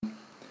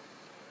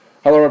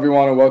Hello,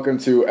 everyone, and welcome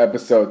to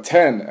episode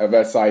 10 of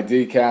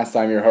SID Cast.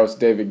 I'm your host,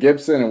 David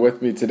Gibson, and with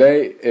me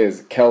today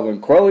is Kelvin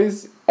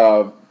Queliz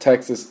of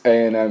Texas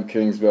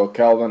A&M-Kingsville.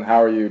 Kelvin,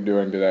 how are you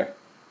doing today?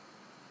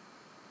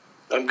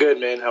 I'm good,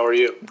 man. How are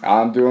you?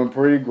 I'm doing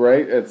pretty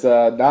great. It's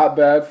not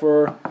bad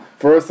for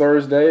a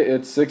Thursday.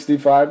 It's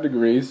 65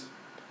 degrees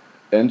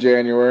in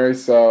January,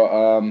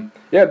 so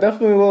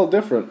definitely a little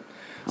different.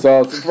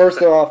 So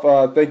first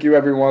off, thank you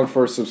everyone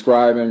for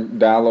subscribing,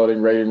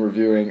 downloading, rating,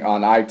 reviewing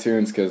on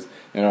iTunes, because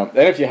and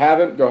if you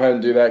haven't, go ahead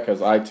and do that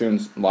because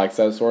iTunes likes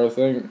that sort of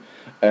thing.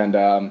 And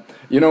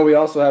we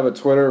also have a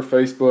Twitter,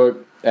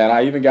 Facebook, and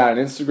I even got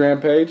an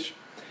Instagram page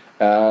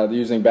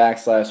using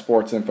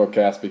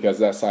 /SportsInfoCast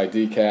because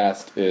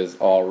SIDcast is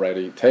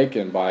already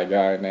taken by a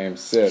guy named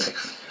Sid.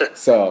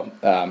 So,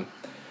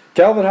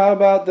 Kelvin, how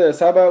about this?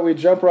 How about we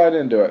jump right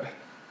into it?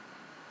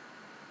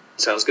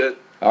 Sounds good.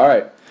 All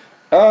right.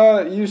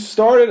 You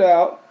started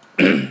out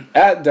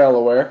at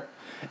Delaware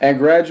and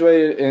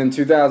graduated in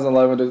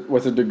 2011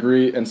 with a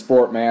degree in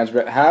sport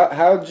management.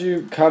 How did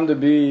you come to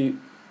be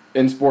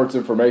in sports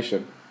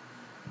information?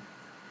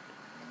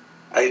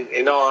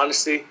 In all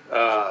honesty,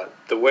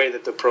 the way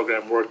that the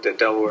program worked at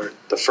Delaware,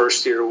 the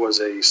first year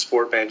was a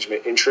sport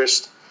management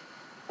interest,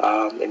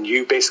 and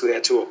you basically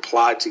had to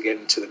apply to get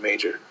into the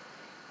major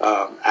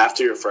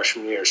after your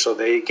freshman year. So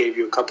they gave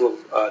you a couple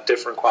of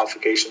different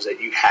qualifications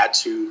that you had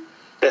to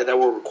that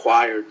were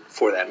required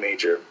for that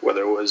major,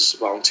 whether it was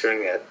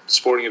volunteering at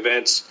sporting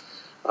events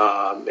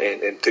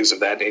and things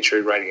of that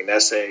nature, writing an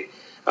essay,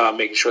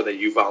 making sure that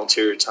you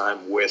volunteer your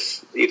time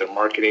with either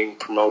marketing,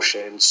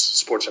 promotions,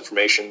 sports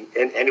information,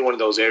 in any one of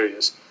those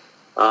areas.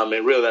 And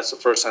really that's the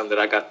first time that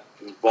I got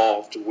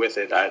involved with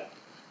it.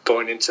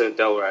 Going into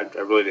Delaware,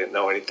 I really didn't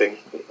know anything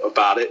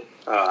about it.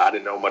 I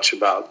didn't know much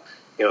about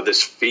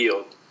this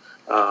field.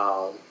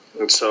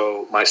 And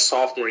so my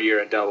sophomore year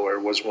at Delaware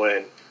was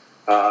when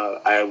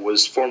I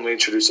was formally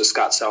introduced to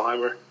Scott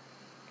Selheimer,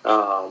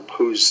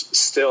 who's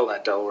still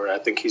at Delaware. I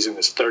think he's in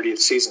his 30th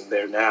season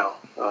there now,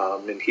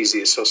 and he's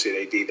the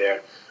associate AD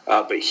there.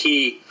 But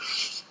he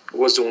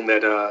was the one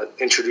that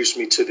introduced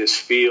me to this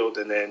field,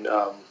 and then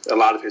a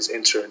lot of his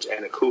interns,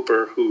 Anna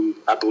Cooper, who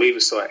I believe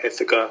is still at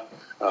Ithaca,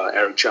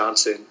 Eric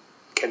Johnson,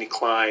 Kenny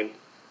Klein,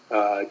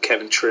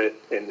 Kevin Tritt,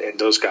 and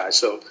those guys.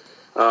 So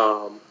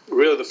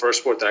really the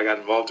first sport that I got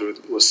involved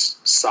with was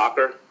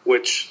soccer,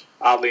 which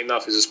oddly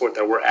enough is a sport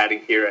that we're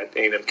adding here at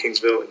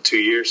A&M-Kingsville in 2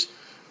 years.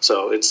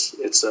 So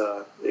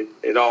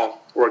it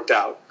all worked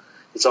out.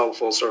 It's all a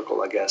full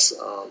circle, I guess.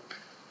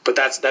 But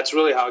that's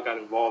really how I got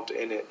involved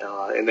in it.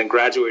 And then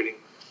graduating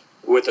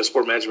with a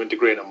sport management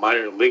degree and a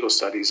minor in legal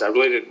studies, I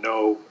really didn't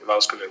know if I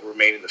was going to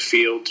remain in the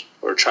field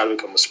or try to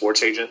become a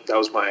sports agent. That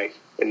was my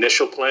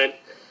initial plan.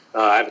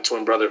 I have a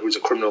twin brother who's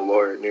a criminal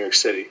lawyer in New York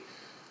City.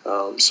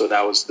 So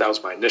that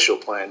was my initial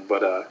plan.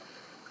 But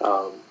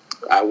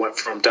I went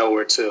from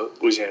Delaware to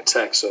Louisiana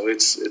Tech. So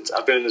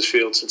I've been in this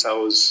field since I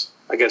was,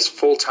 I guess,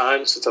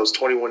 full-time since I was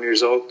 21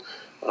 years old,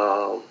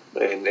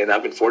 and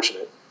I've been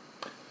fortunate.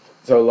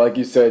 So like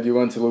you said, you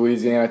went to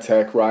Louisiana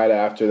Tech right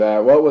after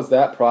that. What was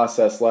that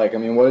process like? I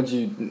mean, what did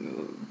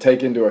you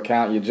take into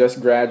account? You just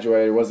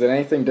graduated. Was it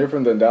anything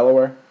different than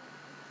Delaware?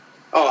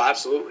 Oh,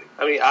 absolutely.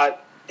 I mean,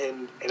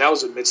 I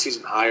was a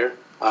mid-season hire.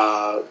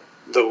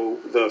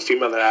 The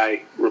female that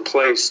I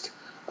replaced,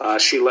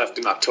 she left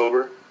in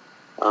October.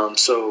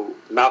 So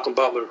Malcolm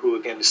Butler, who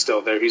again is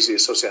still there, he's the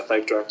associate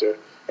athletic director,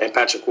 and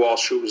Patrick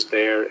Walsh, who was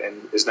there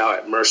and is now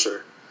at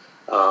Mercer.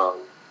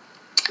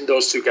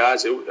 Those two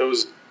guys, it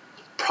was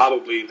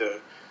probably the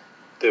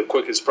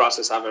quickest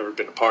process I've ever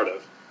been a part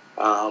of.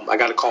 I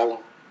got a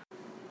call.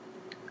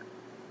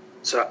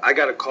 So I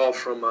got a call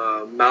from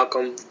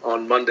Malcolm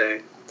on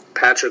Monday,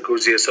 Patrick,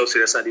 who's the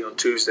associate SID, on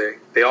Tuesday.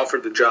 They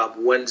offered the job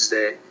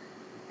Wednesday,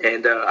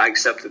 and I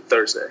accepted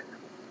Thursday.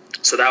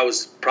 So that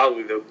was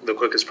probably the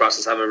quickest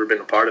process I've ever been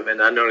a part of,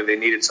 and I know that they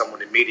needed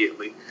someone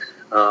immediately.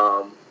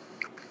 Now,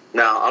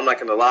 I'm not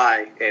going to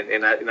lie,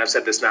 and I've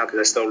said this now because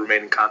I still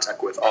remain in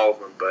contact with all of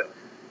them, but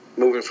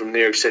moving from New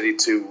York City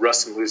to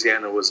Ruston,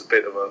 Louisiana was a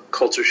bit of a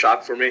culture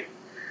shock for me.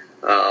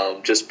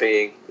 Just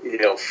being,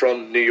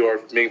 from New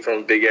York, being from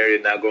a big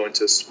area, now going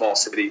to a small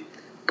city.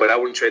 But I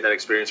wouldn't trade that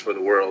experience for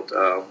the world.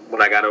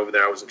 When I got over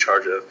there, I was in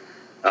charge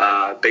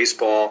of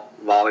baseball,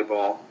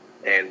 volleyball,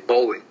 and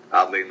bowling,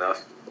 oddly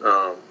enough.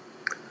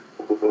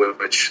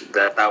 Which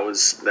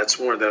that's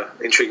one of the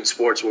intriguing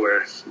sports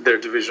where they're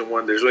Division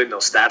I. There's really no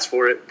stats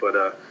for it,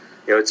 but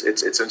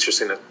it's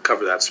interesting to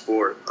cover that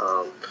sport.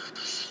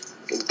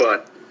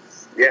 But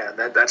yeah,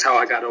 that's how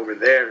I got over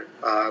there.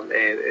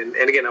 And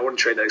again, I wouldn't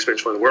trade that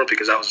experience for the world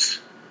because I was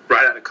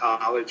right out of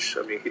college.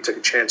 I mean, he took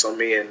a chance on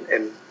me,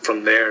 and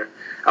from there,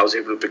 I was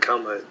able to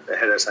become a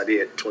head SID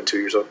at 22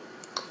 years old.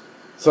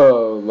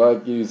 So,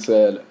 like you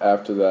said,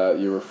 after that,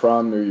 you were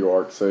from New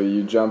York, so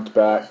you jumped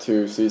back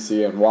to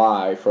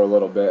CCNY for a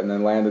little bit and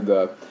then landed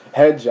the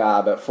head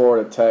job at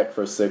Florida Tech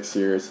for 6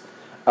 years.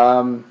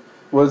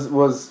 What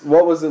was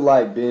it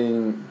like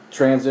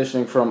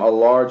transitioning from a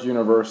large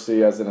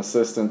university as an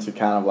assistant to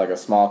kind of like a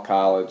small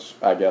college,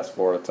 I guess,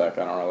 Florida Tech?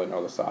 I don't really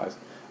know the size.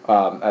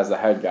 as the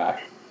head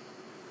guy.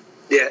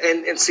 Yeah,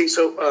 and see,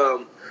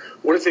 so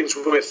one of the things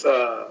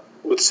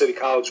with City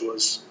College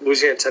was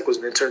Louisiana Tech was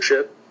an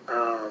internship.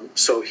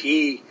 So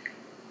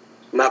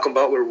Malcolm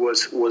Butler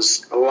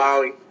was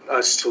allowing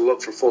us to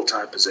look for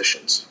full-time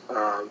positions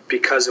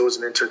because it was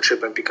an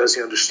internship and because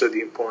he understood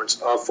the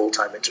importance of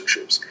full-time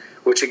internships,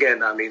 which,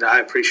 again, I mean, I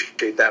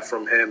appreciate that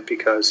from him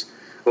because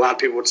a lot of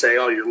people would say,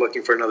 oh, you're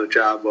looking for another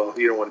job. Well,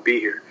 you don't want to be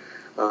here.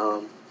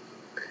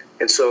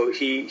 And so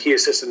he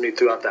assisted me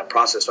throughout that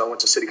process. So I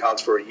went to City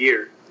College for a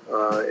year,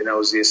 and I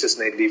was the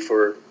assistant AD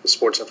for the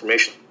sports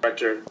information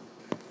director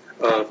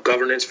of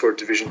governance for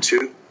Division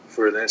II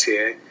for the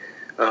NCAA.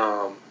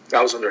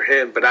 I was under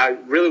him, but I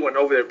really went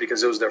over there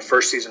because it was their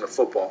first season of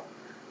football.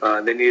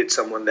 They needed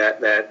someone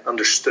that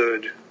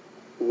understood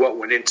what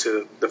went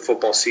into the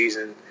football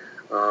season,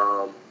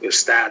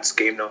 stats,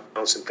 game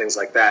notes, and things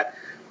like that.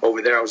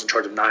 Over there, I was in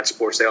charge of 9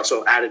 sports. They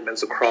also added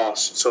men's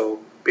lacrosse. So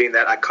being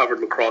that I covered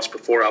lacrosse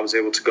before, I was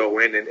able to go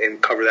in and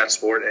cover that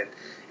sport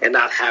and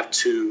not have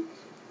to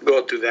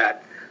go through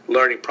that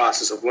learning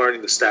process of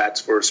learning the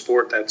stats for a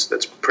sport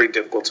that's pretty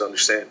difficult to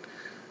understand.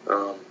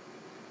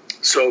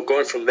 So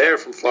going from there,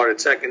 from Florida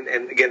Tech, and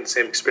again, the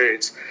same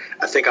experience,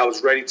 I think I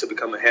was ready to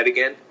become a head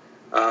again.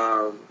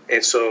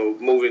 And so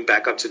moving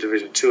back up to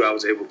Division II, I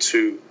was able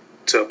to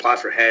apply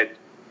for head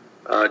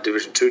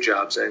Division II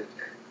jobs. And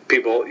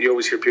you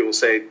always hear people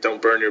say,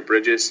 don't burn your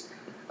bridges.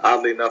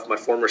 Oddly enough, my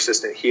former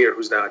assistant here,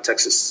 who's now at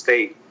Texas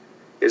State,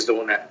 is the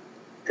one that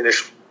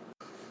initially.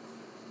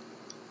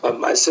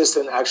 My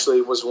assistant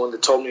actually was the one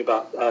that told me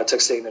about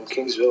Texas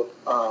A&M-Kingsville.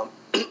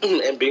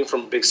 And being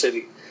from a big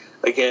city,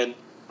 again,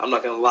 I'm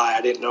not going to lie,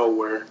 I didn't know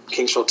where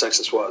Kingsville,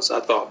 Texas was.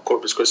 I thought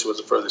Corpus Christi was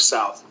the further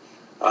south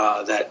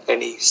that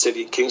any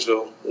city in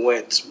Kingsville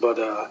went. But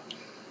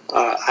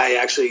I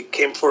actually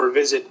came for a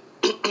visit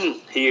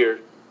here,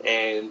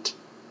 and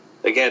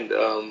again,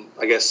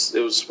 I guess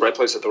it was the right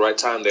place at the right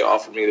time. They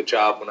offered me the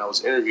job when I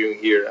was interviewing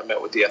here. I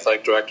met with the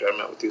athletic director. I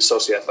met with the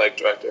associate athletic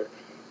director,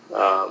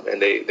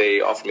 and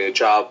they offered me the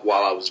job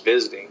while I was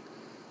visiting.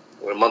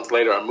 And a month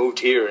later, I moved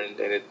here, and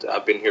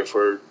I've been here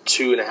for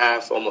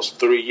 2.5, almost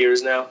 3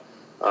 years now.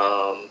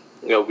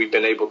 We've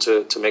been able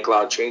to make a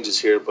lot of changes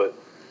here, but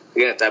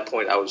again, at that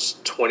point, I was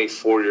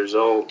 24 years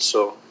old.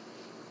 So,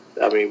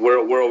 I mean,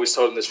 we're always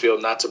told in this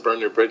field not to burn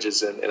your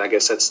bridges, and I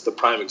guess that's the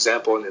prime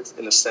example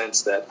in a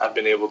sense that I've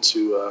been able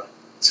to,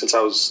 since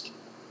I was,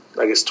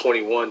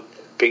 21,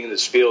 being in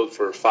this field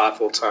for 5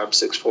 full-time,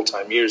 6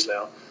 full-time years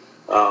now,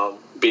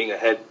 being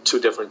ahead 2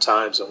 different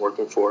times and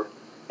working for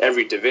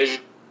every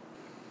division.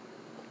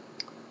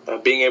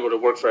 Being able to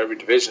work for every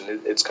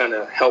division, it's kind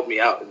of helped me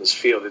out in this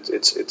field.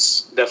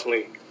 It's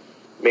definitely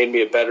made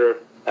me a better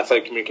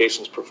athletic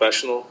communications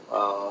professional,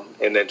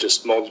 and then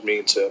just molded me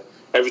into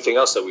everything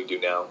else that we do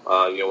now.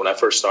 When I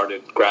first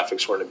started,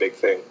 graphics weren't a big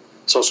thing.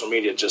 Social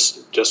media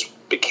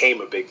just became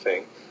a big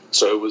thing.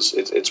 So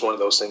it's one of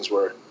those things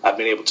where I've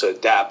been able to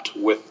adapt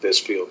with this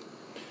field.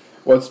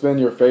 What's been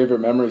your favorite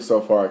memory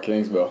so far at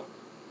Kingsville?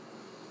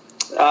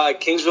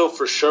 Kingsville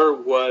for sure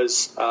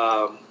was.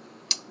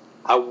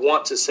 I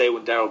want to say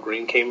when Darryl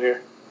Green came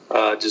here,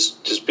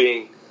 just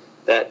being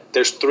that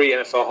there's 3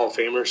 NFL Hall of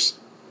Famers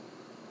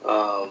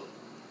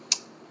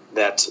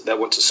that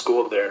went to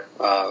school there,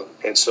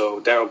 and so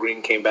Darryl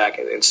Green came back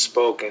and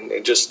spoke,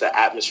 and just the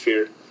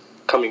atmosphere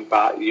coming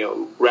by,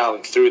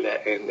 rallying through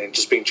that, and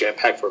just being jam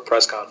packed for a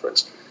press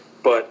conference.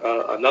 But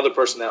another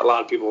person that a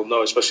lot of people will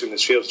know, especially in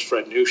this field, is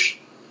Fred Noosh.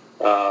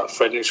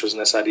 Fred Noosh was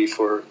an SID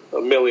for a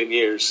million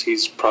years.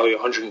 He's probably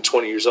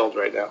 120 years old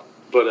right now,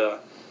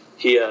 but.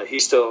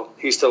 He's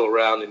still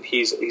around, and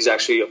he's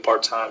actually a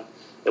part-time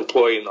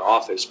employee in the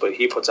office, but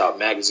he puts out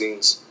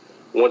magazines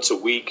once a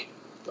week,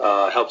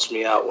 helps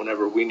me out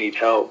whenever we need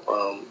help,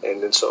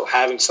 and then so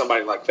having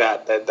somebody like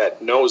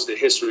that knows the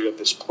history of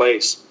this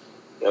place,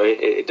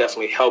 it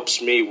definitely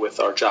helps me with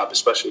our job,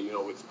 especially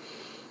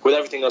with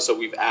everything else that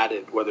we've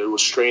added, whether it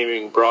was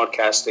streaming,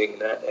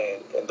 broadcasting,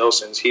 and those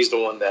things. He's the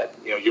one that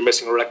you're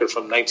missing a record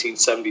from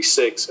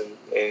 1976,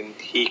 and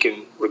he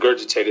can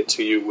regurgitate it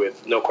to you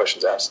with no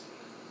questions asked.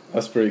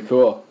 That's pretty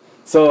cool.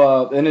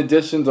 So, in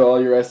addition to all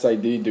your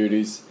SID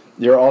duties,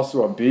 you're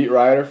also a beat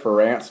writer for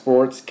Rant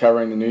Sports,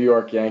 covering the New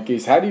York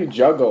Yankees. How do you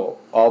juggle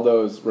all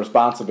those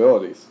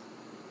responsibilities?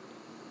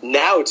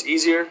 Now it's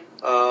easier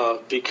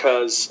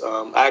because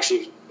I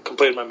actually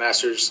completed my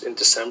master's in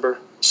December.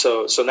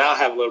 So now I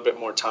have a little bit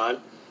more time.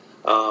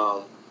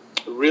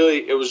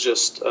 Really, it was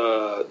just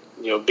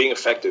being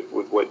effective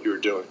with what you were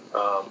doing.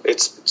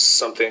 It's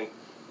something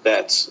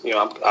that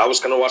I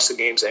was going to watch the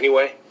games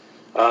anyway.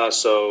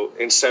 So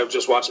instead of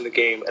just watching the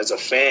game as a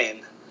fan,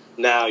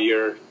 now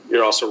you're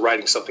also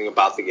writing something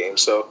about the game.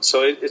 So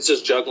it's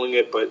just juggling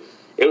it, but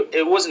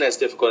it wasn't as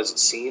difficult as it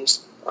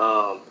seems.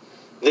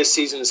 This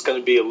season is going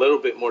to be a little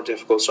bit more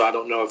difficult, so I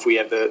don't know if we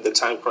have the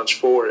time crunch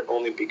for it,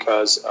 only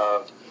because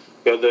of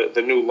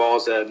the new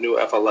laws, the new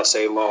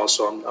FLSA laws.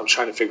 So I'm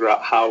trying to figure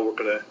out what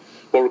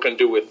we're gonna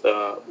do with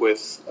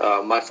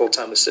my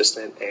full-time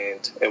assistant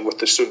and with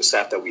the student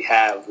staff that we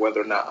have, whether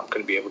or not I'm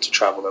going to be able to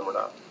travel them or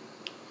not.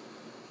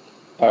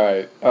 All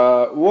right.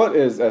 What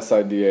is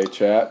SIDA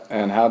chat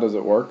and how does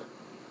it work?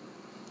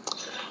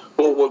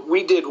 Well, what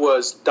we did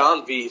was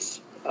Don Veith.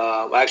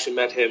 I actually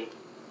met him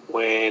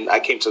when I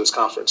came to this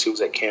conference. He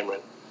was at Cameron,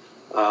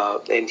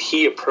 and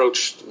he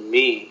approached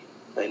me,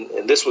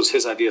 and this was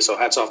his idea. So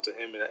hats off to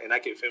him, and I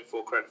give him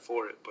full credit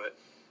for it. But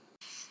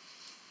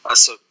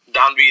so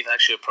Don Veith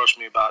actually approached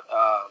me about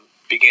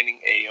creating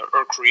a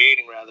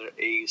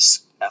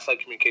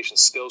athletic communication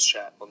skills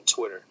chat on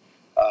Twitter.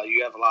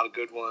 You have a lot of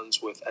good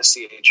ones with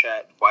SCA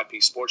chat,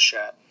 YP Sports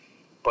chat,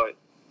 but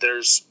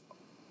there's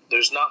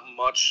not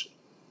much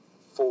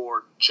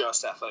for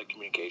just athletic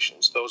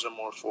communications. Those are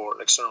more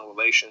for external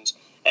relations,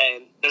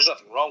 and there's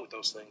nothing wrong with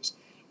those things.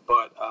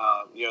 But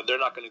they're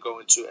not going to go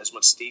into as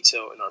much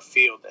detail in our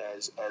field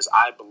as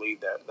I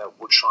believe that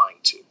we're trying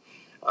to.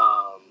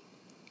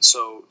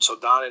 So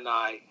Don and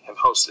I have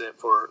hosted it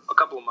for a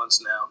couple of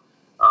months now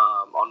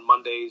on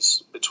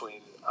Mondays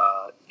between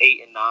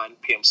 8 and 9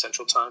 p.m.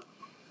 Central Time.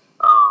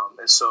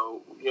 And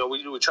so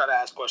we try to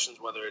ask questions,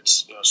 whether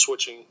it's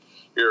switching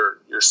your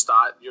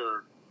style,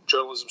 your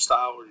journalism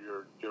style, or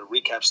your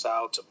recap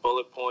style to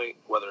bullet point,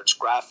 whether it's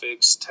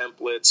graphics,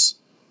 templates.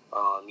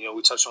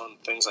 We touch on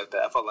things like the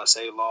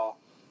FLSA law,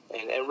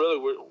 and really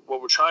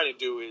what we're trying to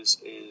do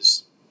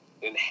is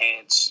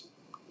enhance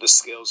the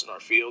skills in our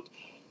field,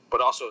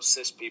 but also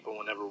assist people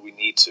whenever we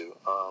need to.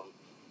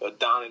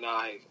 Don and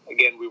I,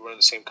 again, we were in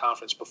the same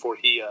conference before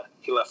he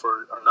left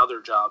for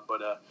another job,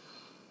 but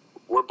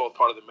we're both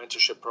part of the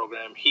mentorship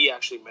program. He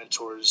actually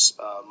mentors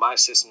my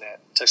assistant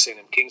at Texas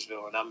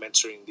A&M-Kingsville, and I'm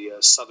mentoring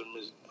the Southern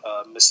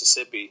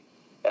Mississippi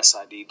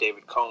SID,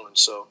 David Cohen.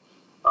 So,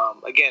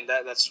 again,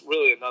 that's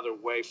really another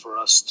way for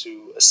us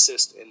to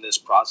assist in this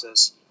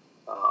process.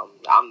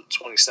 I'm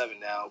 27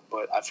 now,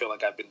 but I feel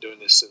like I've been doing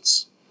this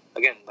since,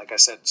 again, like I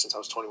said, since I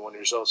was 21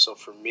 years old. So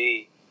for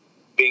me,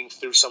 being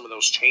through some of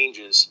those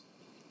changes,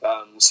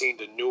 seeing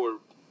the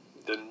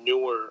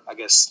newer, I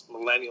guess,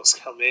 millennials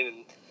come in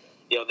and,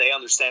 they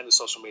understand the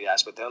social media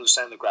aspect, they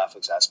understand the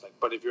graphics aspect.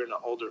 But if you're in an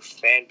older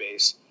fan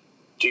base,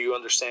 do you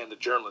understand the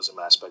journalism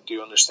aspect? Do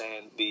you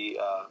understand the,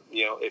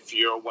 if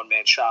you're a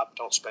one-man shop,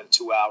 don't spend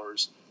 2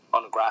 hours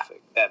on a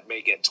graphic that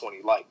may get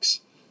 20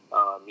 likes.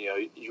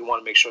 You want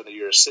to make sure that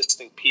you're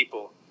assisting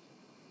people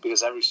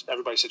because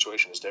everybody's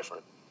situation is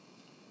different.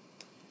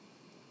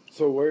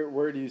 So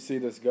where do you see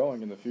this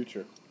going in the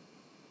future?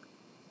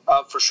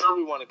 For sure,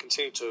 we want to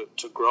continue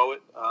to grow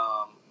it.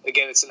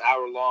 Again, it's an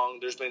hour long.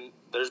 There's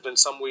been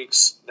some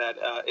weeks that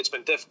it's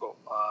been difficult.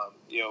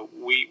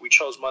 We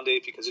chose Monday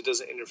because it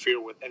doesn't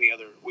interfere with any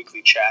other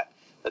weekly chat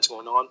that's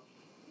going on.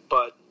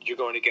 But you're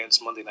going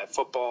against Monday Night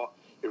Football.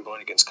 You're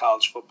going against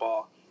college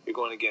football. You're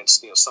going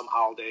against some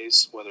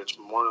holidays, whether it's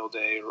Memorial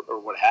Day or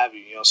what have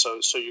you. So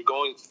you're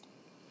going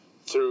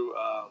through.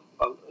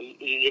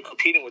 You're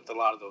competing with a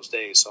lot of those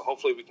days. So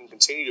hopefully we can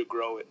continue to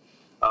grow it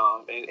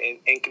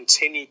and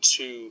continue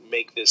to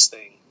make this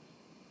thing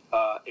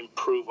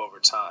improve over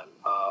time.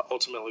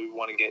 Ultimately, we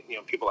want to get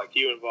people like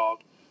you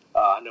involved.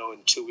 I know in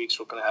 2 weeks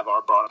we're going to have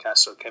our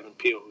broadcaster Kevin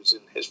Peel, who's in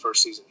his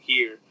first season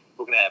here.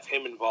 We're going to have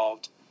him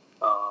involved.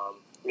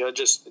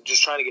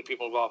 Just trying to get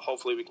people involved.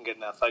 Hopefully, we can get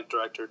an athletic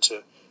director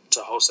to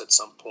host at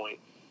some point.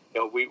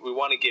 We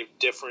want to give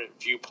different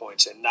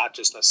viewpoints and not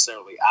just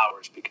necessarily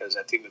ours, because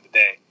at the end of the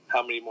day,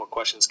 how many more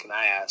questions can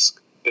I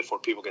ask before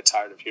people get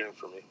tired of hearing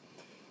from me?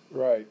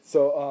 Right.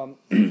 So,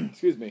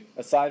 excuse me.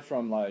 Aside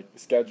from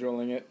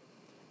scheduling it,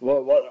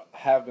 what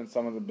have been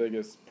some of the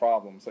biggest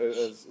problems?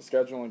 Is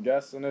scheduling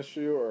guests an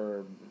issue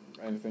or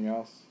anything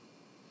else?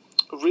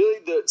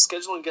 Really, the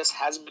scheduling guests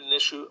hasn't been an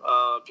issue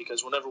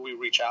because whenever we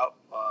reach out,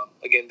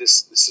 again,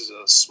 this is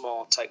a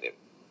small, tight-knit,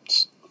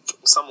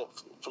 somewhat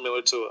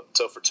familiar to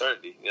a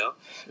fraternity,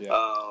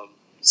 Yeah.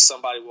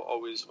 Somebody will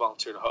always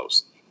volunteer to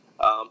host.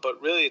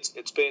 But really,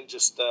 it's been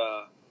just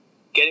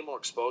getting more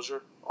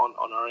exposure on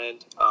our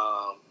end.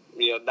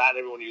 Not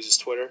everyone uses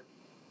Twitter.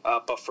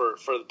 But for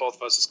the both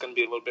of us, it's going to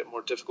be a little bit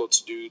more difficult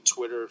to do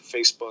Twitter,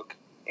 Facebook,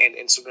 and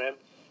Instagram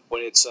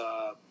when it's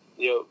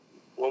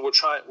when we're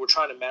trying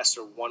to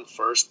master one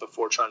first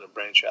before trying to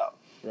branch out.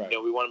 Right.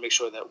 We want to make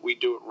sure that we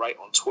do it right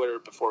on Twitter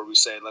before we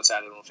say let's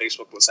add it on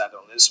Facebook, let's add it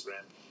on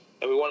Instagram,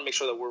 and we want to make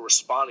sure that we're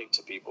responding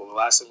to people. The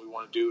last thing we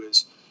want to do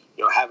is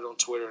have it on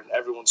Twitter and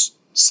everyone's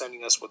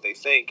sending us what they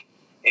think,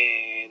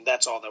 and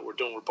that's all that we're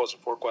doing. We're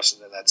posting 4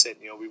 questions and that's it.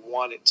 We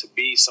want it to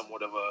be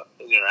somewhat of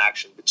an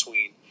interaction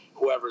between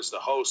whoever's the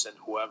host and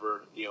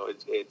whoever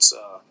it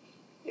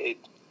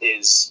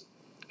is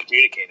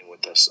communicating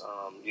with us.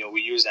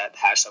 We use that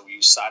hashtag. We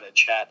use Sided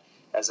Chat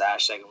as a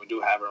hashtag, and we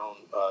do have our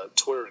own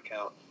Twitter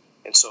account.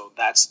 And so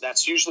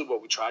that's usually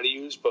what we try to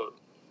use. But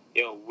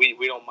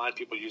we don't mind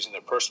people using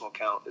their personal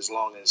account as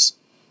long as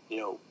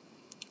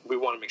we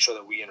want to make sure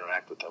that we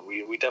interact with them.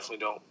 We definitely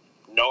don't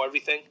know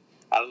everything.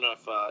 I don't know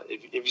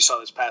if you saw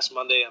this past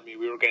Monday. I mean,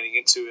 we were getting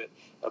into it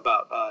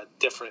about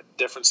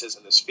differences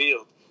in this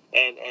field.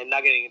 And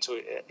not getting into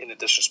it in a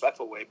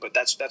disrespectful way, but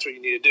that's what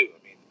you need to do.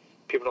 I mean,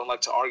 people don't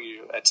like to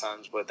argue at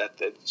times, but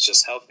that's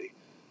just healthy.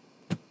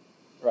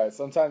 Right.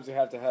 Sometimes you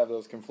have to have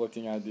those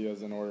conflicting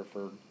ideas in order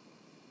for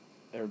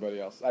everybody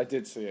else. I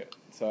did see it.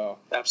 So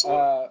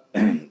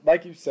Absolutely.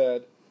 like you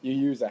said, you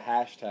use a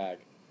hashtag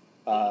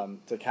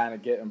to kind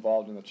of get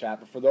involved in the chat.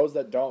 But for those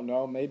that don't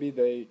know, maybe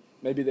they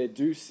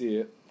do see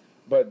it,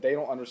 but they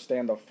don't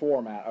understand the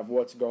format of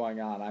what's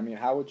going on. I mean,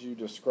 how would you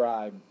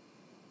describe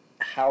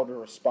how to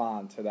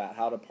respond to that,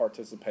 how to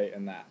participate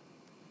in that?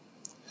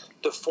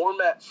 The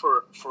format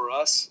for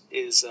us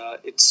is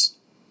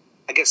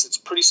I guess it's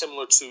pretty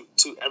similar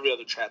to every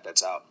other chat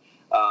that's out.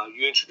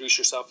 You introduce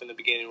yourself in the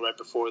beginning, right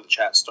before the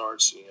chat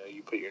starts. You know,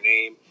 you put your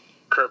name,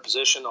 current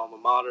position, alma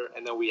mater,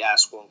 and then we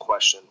ask one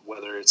question.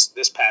 Whether it's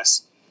this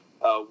past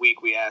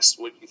week, we asked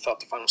what you thought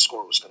the final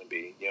score was going to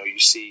be. You know, you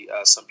see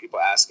some people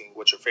asking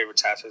what your favorite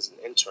task as an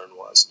intern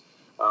was,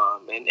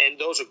 and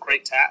those are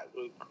great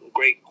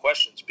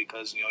questions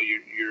because you know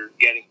you're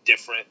getting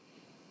different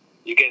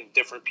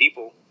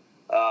people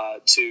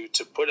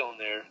to put on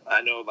there.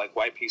 I know like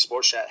YP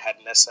Sports Chat had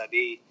an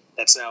SID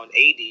that's now an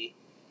AD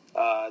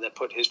that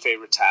put his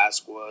favorite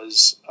task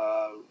was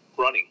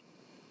running,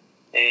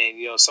 and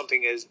you know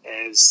something as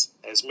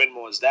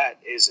minimal as that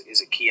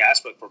is a key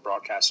aspect for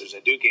broadcasters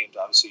that do games.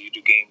 Obviously, you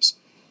do games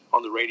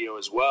on the radio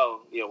as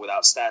well. You know,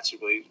 without stats, you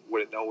really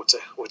wouldn't know what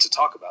to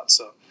talk about.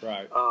 So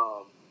right.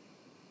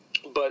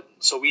 But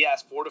so we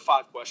ask 4 to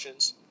 5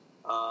 questions,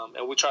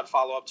 and we try to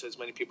follow up to as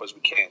many people as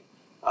we can.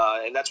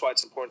 And that's why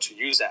it's important to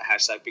use that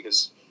hashtag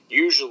because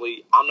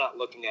usually I'm not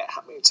looking at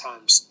how many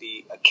times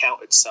the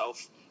account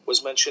itself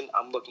was mentioned.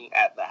 I'm looking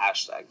at the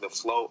hashtag, the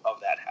flow of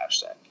that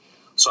hashtag,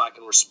 so I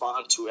can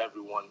respond to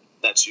everyone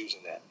that's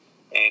using that.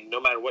 And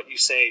no matter what you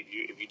say,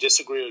 if you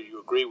disagree or you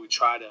agree, we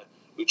try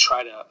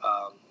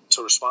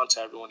to respond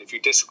to everyone. If you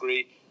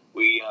disagree,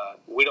 we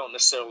don't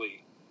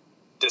necessarily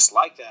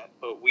dislike that,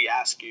 but we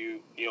ask you,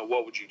 you know,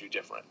 what would you do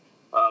different?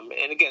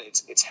 And again,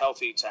 it's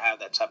healthy to have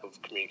that type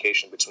of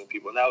communication between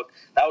people. And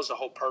that was the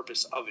whole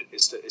purpose of it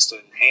is to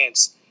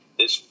enhance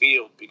this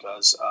field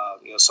because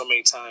you know so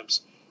many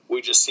times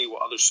we just see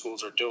what other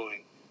schools are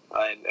doing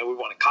and we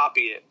want to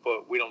copy it,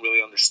 but we don't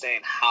really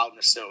understand how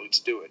necessarily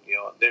to do it. You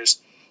know,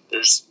 there's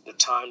the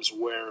times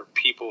where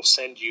people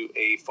send you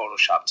a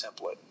Photoshop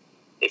template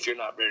if you're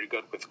not very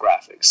good with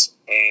graphics,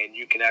 and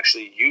you can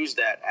actually use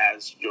that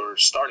as your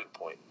starting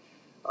point.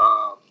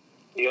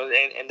 You know,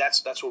 and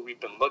that's what we've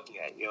been looking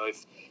at. You know,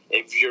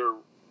 if your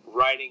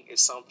writing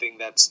is something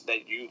that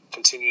you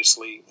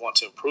continuously want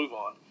to improve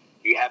on,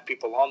 you have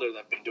people on there that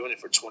have been doing it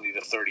for 20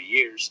 to 30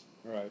 years.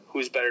 Right.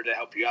 Who's better to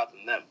help you out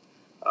than them?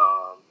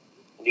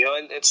 You know,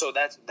 and so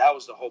that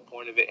was the whole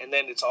point of it. And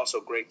then it's also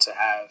great to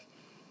have,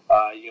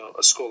 you know,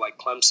 a school like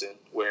Clemson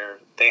where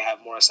they have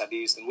more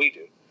SIDs than we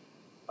do.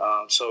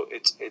 So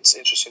it's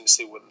interesting to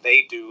see what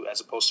they do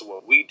as opposed to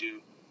what we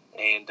do.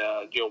 And,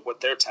 you know,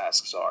 what their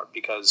tasks are.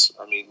 Because,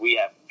 I mean, we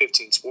have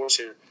 15 sports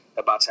here,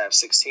 about to have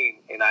 16,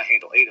 and I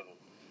handle 8 of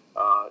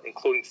them,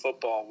 including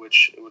football,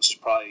 which is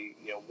probably,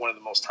 you know, one of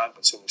the most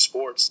time-consuming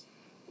sports.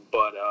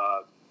 But,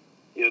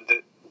 you know,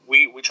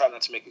 we try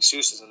not to make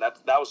excuses, and that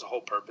was the whole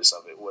purpose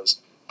of it,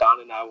 was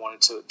Don and I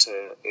wanted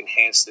to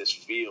enhance this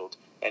field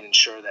and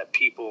ensure that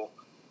people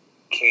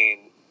can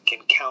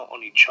count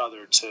on each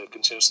other to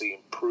continuously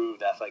improve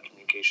the athletic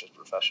communications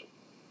profession.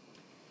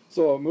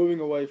 So, moving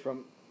away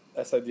from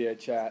SIDA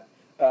chat.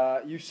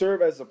 You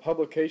serve as a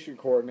publication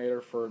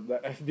coordinator for the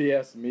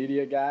FBS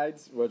Media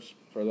Guides, which,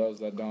 for those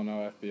that don't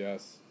know,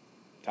 FBS,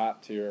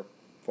 top tier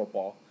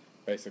football,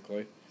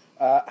 basically.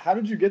 How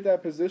did you get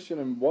that position,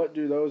 and what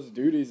do those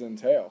duties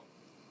entail?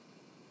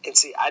 And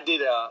see, I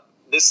did.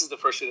 This is the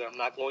first year that I'm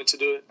not going to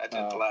do it. I did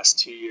it the last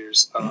 2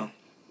 years,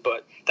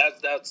 but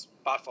that's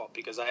my fault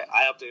because I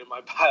updated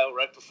my bio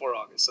right before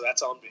August, so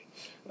that's on me.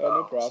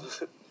 No problem.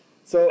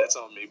 So that's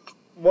on me.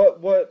 What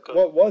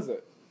was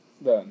it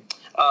then?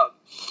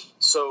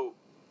 So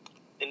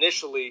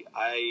initially,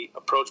 I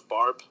approached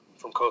Barb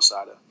from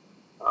COSADA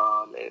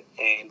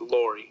and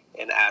Lori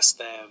and asked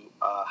them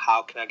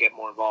how can I get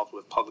more involved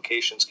with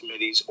publications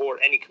committees or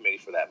any committee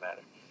for that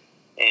matter.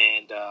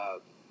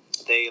 And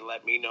they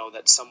let me know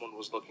that someone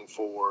was looking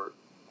for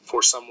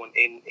someone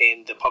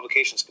in the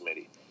publications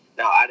committee.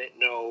 Now, I didn't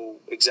know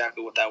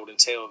exactly what that would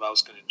entail if I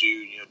was going to do,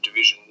 you know,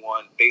 Division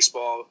I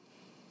baseball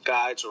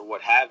guides or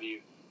what have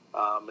you.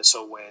 And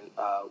so when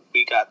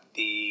we got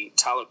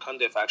Tyler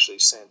Cundiff actually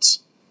sent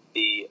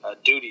the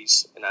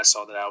duties, and I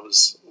saw that I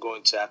was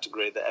going to have to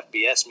grade the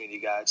FBS media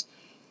guides,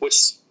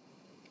 which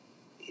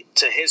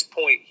to his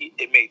point,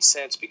 it made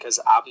sense because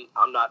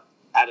I'm not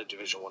at a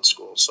Division I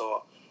school.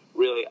 So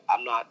really,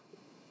 I'm not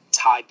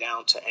tied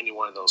down to any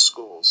one of those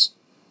schools.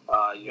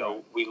 You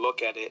know, we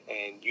look at it,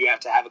 and you have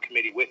to have a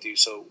committee with you.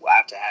 So I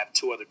have to have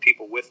 2 other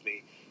people with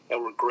me,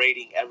 and we're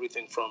grading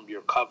everything from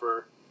your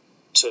cover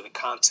to the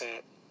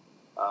content,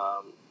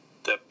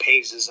 the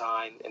page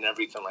design, and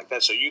everything like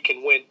that. So you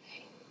can win.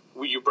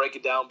 You break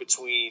it down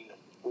between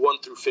 1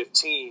 through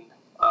 15.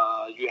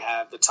 You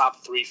have the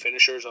top 3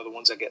 finishers are the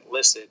ones that get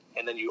listed,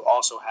 and then you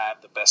also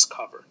have the best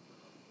cover.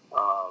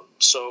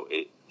 So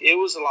it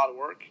was a lot of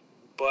work,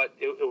 but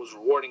it was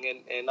rewarding.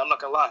 And I'm not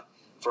gonna lie,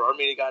 for our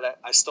media guide,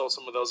 I stole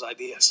some of those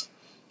ideas.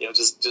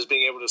 just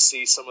being able to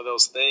see some of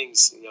those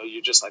things,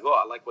 you're just like, oh,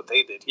 I like what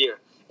they did here.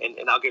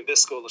 And I'll give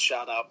this school a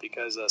shout out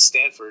because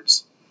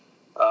Stanford's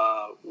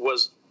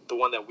was the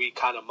one that we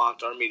kind of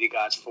mocked our media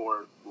guys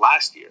for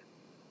last year.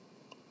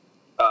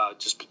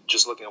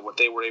 Just looking at what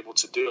they were able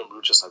to do, and we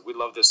were just like, we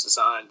love this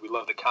design, we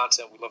love the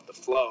content, we love the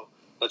flow.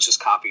 Let's just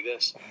copy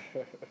this.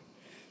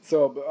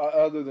 So,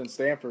 other than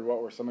Stanford,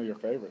 what were some of your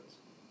favorites?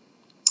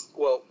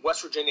 Well,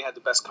 West Virginia had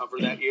the best cover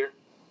that year.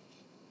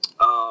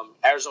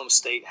 Arizona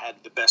State had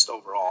the best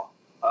overall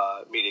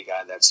media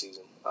guide that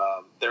season.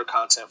 Their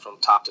content from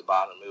top to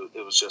bottom,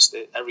 it was just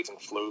everything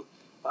flew.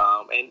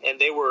 And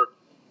they were,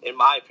 in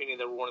my opinion,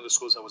 they were one of the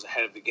schools that was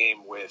ahead of the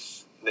game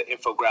with the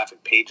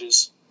infographic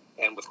pages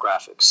and with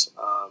graphics.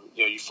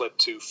 You flip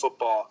to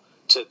football,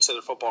 to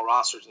the football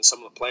rosters, and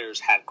some of the players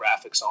had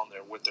graphics on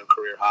there with their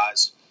career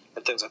highs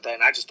and things like that.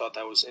 And I just thought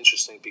that was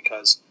interesting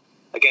because,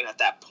 again, at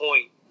that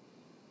point,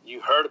 you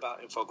heard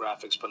about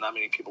infographics, but not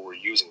many people were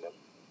using them.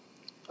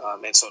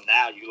 And so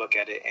now you look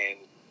at it, and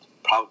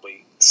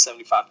probably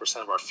 75%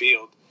 of our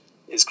field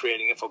is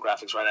creating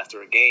infographics right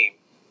after a game.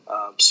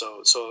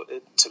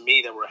 To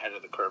me, they were ahead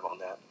of the curve on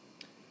that.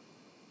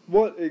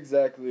 What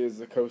exactly is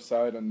the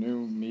COSIDA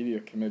new media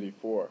committee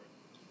for?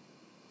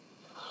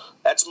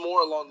 That's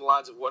more along the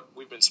lines of what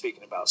we've been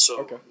speaking about.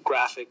 So okay.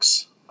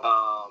 Graphics,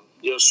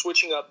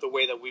 switching up the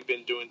way that we've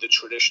been doing the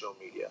traditional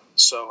media.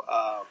 So,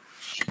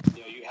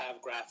 you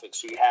have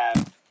graphics, you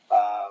have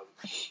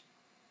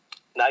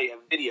now you have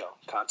video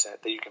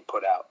content that you can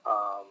put out.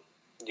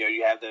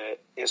 You have the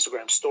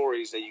Instagram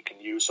stories that you can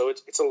use. So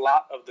it's a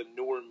lot of the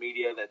newer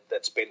media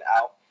that's been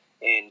out.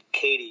 And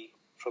Katie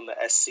from the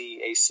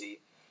SCAC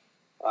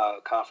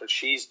conference,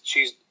 she's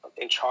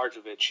in charge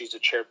of it. She's the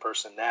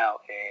chairperson now,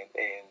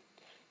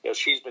 and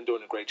she's been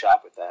doing a great job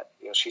with that.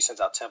 She sends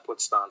out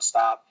templates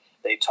nonstop.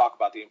 They talk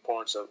about the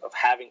importance of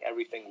having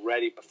everything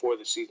ready before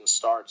the season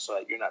starts so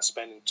that you're not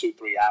spending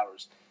 2-3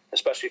 hours,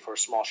 especially for a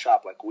small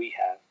shop like we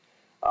have,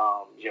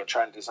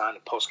 trying to design a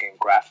post-game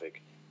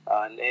graphic.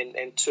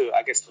 And to,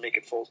 I guess, to make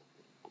it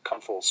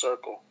come full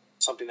circle,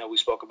 something that we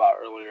spoke about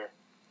earlier,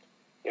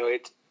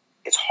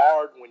 it's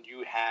hard when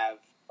you have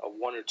a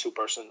 1 or 2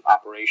 person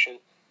operation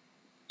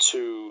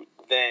to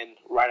then,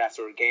 right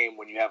after a game,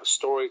 when you have a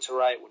story to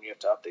write, when you have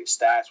to update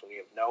stats, when you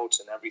have notes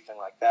and everything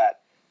like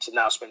that, to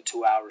now spend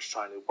 2 hours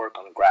trying to work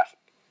on a graphic.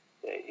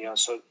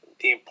 So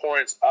the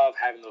importance of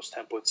having those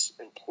templates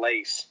in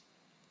place,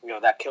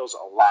 that kills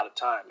a lot of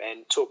time.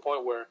 And to a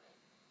point where,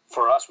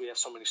 for us, we have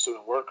so many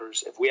student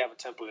workers, if we have a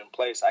template in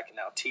place, I can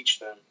now teach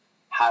them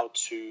how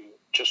to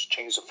just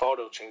change the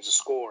photo, change the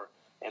score,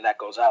 and that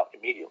goes out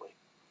immediately.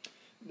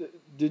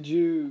 Did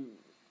you,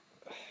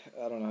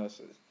 I don't know how to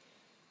say this,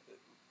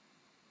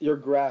 your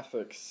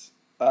graphics,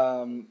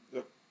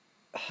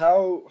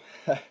 how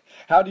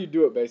do you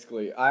do it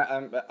basically? I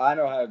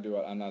know how to do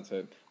it, I'm not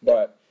saying,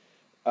 but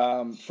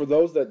for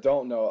those that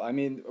don't know, I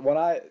mean,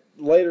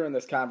 later in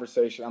this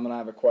conversation, I'm gonna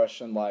have a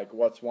question like,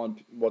 what's one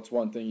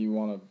thing you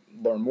want to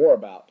learn more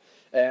about?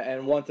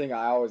 And one thing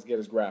I always get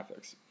is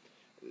graphics.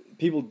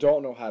 People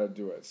don't know how to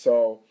do it.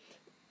 So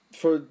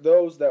for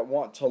those that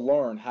want to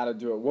learn how to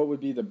do it, what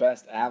would be the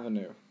best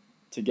avenue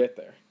to get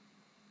there?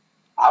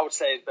 I would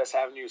say the best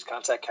avenue is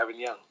contact Kevin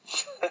Young.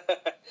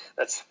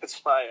 that's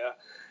my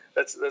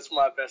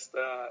best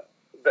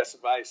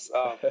advice.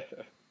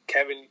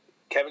 Kevin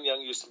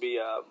Young used to be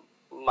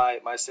my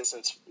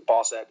assistant's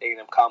boss at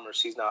A&M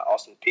Commerce. He's now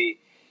Austin P.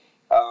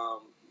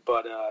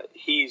 But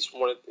he's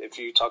if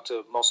you talk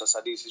to most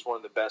SIDs, he's one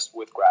of the best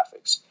with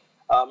graphics.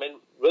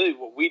 And really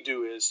what we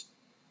do is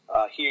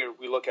here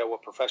we look at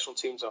what professional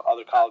teams and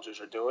other colleges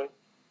are doing.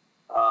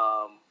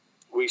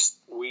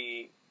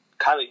 We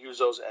kind of use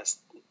those as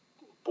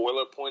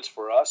boiler points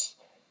for us.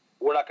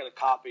 We're not going to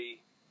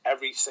copy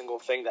every single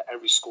thing that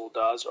every school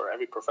does or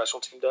every professional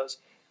team does,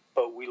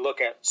 but we look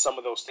at some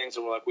of those things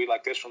and we're like, we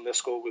like this from this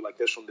school, we like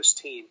this from this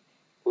team,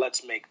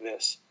 let's make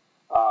this.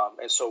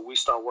 And so we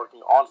start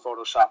working on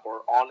Photoshop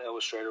or on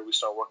Illustrator. We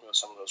start working on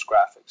some of those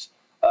graphics.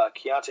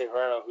 Keontae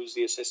Herrera, who's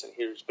the assistant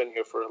here, who's been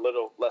here for a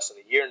little less than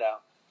a year now,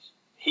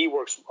 he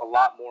works a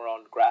lot more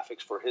on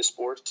graphics for his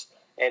sports.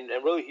 And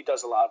really he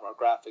does a lot of our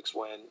graphics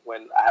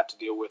when I have to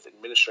deal with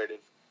administrative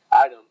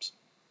items.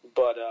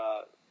 But,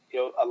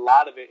 a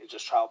lot of it is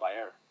just trial by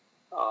error.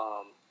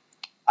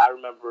 I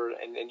remember,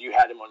 and you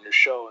had him on your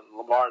show, and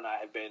Lamar and I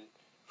have been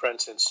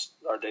friends since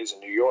our days in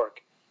New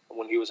York.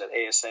 When he was at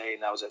ASA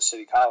and I was at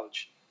City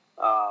College,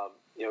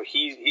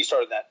 he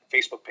started that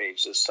Facebook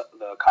page,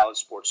 the college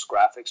sports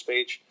graphics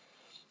page.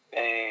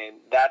 And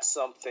that's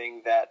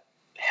something that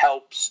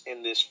helps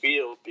in this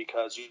field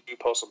because you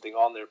post something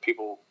on there,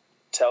 people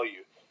tell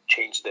you,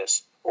 change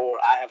this. Or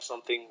I have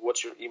something,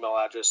 what's your email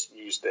address?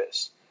 Use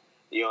this.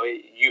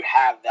 You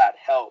have that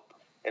help.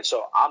 And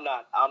so I'm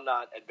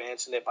not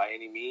advancing it by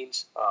any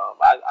means.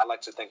 I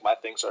like to think my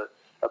things are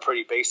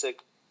pretty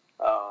basic.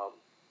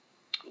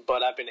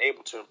 But I've been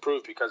able to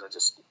improve because I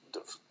just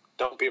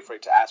don't be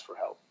afraid to ask for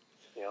help.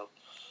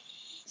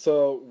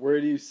 So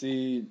where do you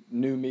see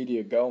new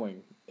media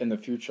going in the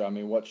future? I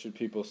mean, what should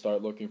people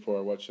start looking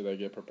for? What should they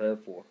get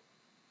prepared for?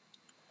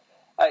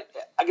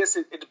 I guess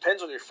it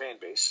depends on your fan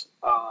base.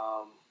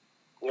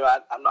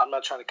 I'm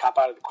not trying to cop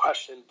out of the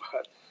question,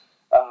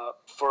 but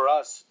for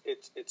us,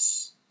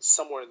 it's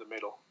somewhere in the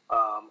middle.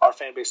 Our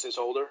fan base is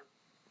older,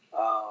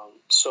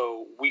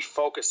 so we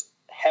focus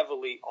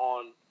heavily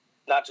on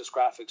not just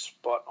graphics,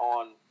 but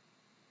on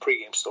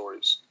pregame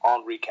stories,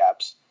 on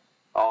recaps,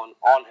 on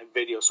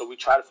video. So we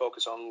try to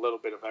focus on a little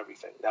bit of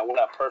everything. Now, we're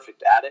not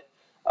perfect at it,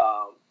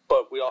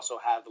 but we also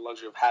have the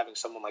luxury of having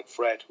someone like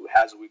Fred who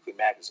has a weekly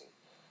magazine.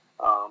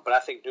 But I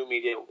think new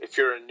media, if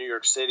you're in New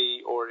York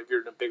City or if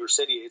you're in a bigger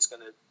city, it's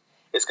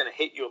gonna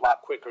hit you a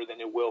lot quicker than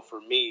it will for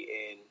me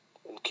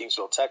in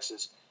Kingsville,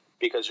 Texas,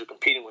 because you're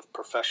competing with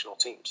professional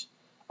teams.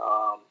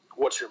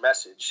 What's your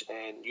message?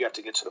 And you have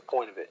to get to the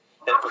point of it.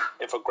 And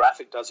if a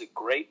graphic does it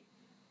great,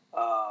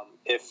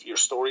 if your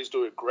stories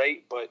do it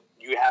great, but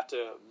you have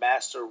to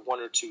master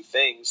one or two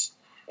things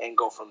and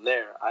go from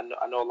there. I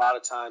know a lot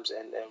of times,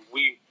 and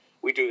we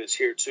do this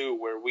here too,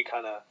 where we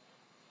kind of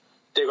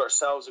dig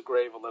ourselves a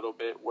grave a little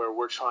bit, where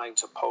we're trying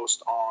to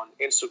post on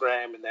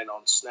Instagram and then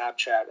on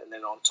Snapchat and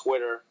then on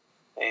Twitter,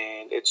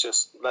 and it's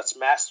just, let's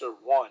master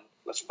one,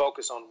 let's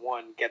focus on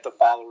one, get the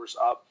followers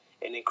up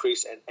and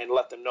increase, and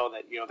let them know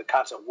that the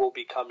content will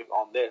be coming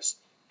on this,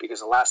 because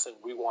the last thing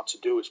we want to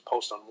do is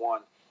post on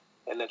one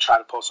and then try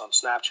to post on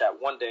Snapchat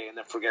one day and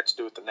then forget to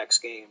do it the next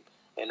game,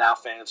 and now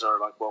fans are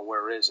like, well,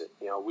 where is it?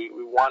 We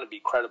want to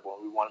be credible,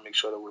 and we want to make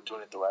sure that we're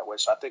doing it the right way.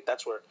 So I think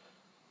that's where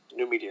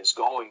new media is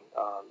going.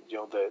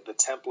 The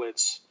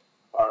templates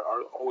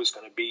are always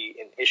going to be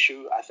an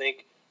issue, I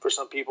think, for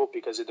some people,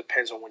 because it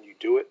depends on when you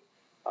do it.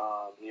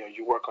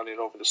 You work on it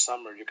over the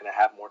summer, you're going to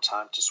have more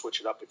time to switch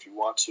it up if you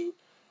want to,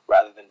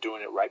 rather than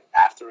doing it right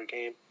after a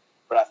game.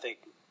 But I think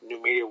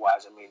new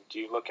media-wise, do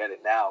you look at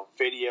it now,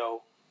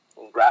 video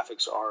and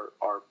graphics are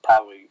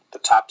probably the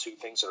top two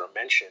things that are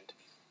mentioned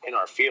in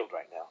our field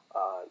right now.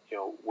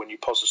 When you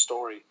post a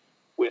story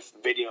with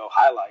video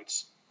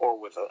highlights or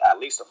with at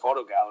least a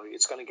photo gallery,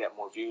 it's going to get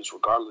more views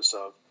regardless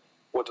of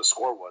what the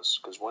score was,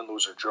 because win,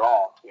 lose, or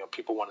draw,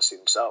 people want to see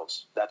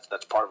themselves.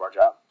 That's part of our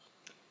job.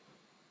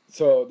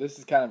 So this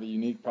is kind of a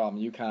unique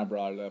problem. You kind of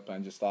brought it up, and I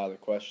just thought of the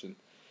question.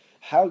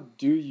 How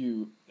do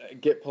you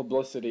get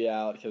publicity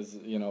out? Because,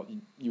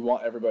 you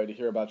want everybody to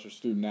hear about your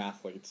student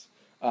athletes.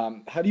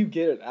 How do you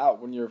get it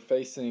out when you're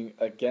facing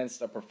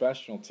against a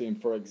professional team?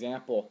 For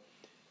example,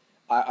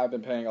 I've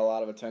been paying a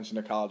lot of attention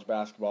to college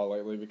basketball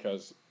lately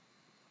because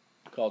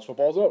college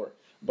football's over.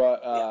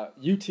 But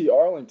UT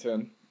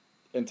Arlington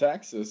in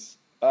Texas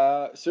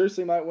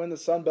seriously might win the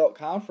Sun Belt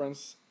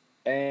Conference,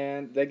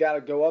 and they got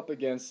to go up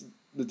against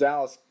the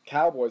Dallas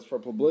Cowboys for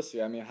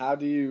publicity. How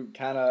do you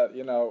kind of,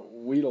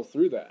 wheedle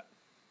through that?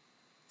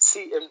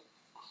 See,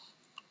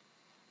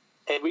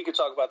 and we could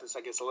talk about this,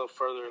 I guess, a little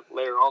further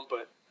later on,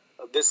 but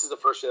this is the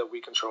first year that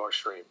we control our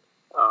stream.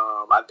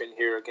 I've been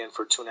here again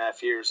for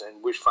 2.5 years,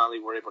 and we finally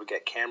were able to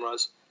get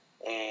cameras,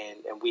 and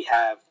we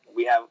have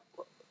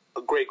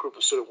a great group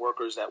of student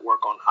workers that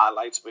work on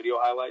highlights, video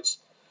highlights.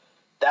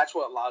 That's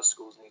what a lot of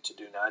schools need to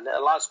do now, and a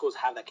lot of schools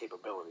have that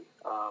capability.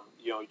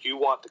 You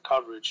want the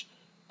coverage.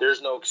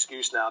 There's no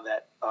excuse now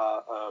that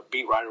a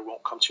beat writer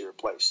won't come to your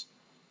place.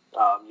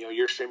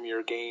 You're streaming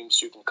your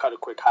games. You can cut a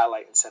quick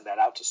highlight and send that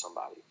out to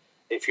somebody.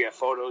 If you have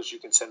photos, you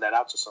can send that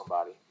out to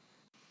somebody.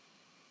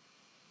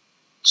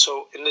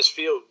 So in this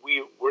field,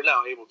 we're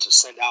now able to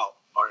send out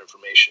our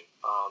information.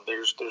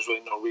 There's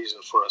really no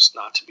reason for us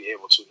not to be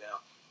able to now.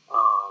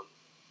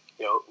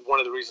 One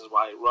of the reasons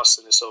why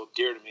Ruston is so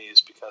dear to me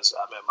is because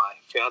I met my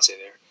fiance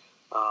there.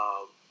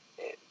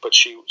 But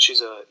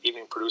she's a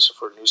evening producer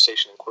for a news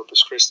station in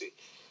Corpus Christi.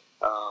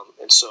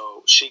 And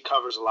so she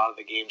covers a lot of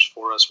the games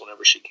for us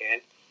whenever she can.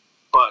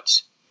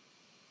 But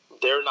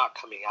they're not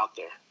coming out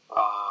there,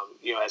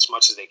 as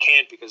much as they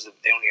can, because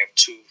they only have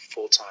 2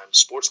 full-time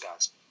sports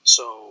guys.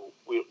 So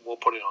we'll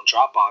put it on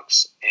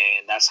Dropbox,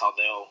 and that's how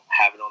they'll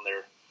have it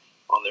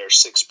on their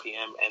 6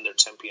 p.m. and their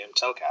 10 p.m.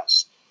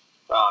 telecasts.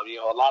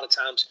 A lot of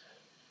times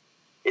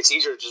it's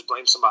easier to just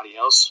blame somebody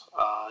else.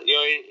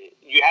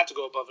 You have to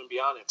go above and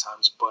beyond at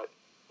times, but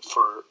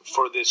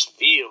for this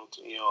field,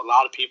 a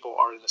lot of people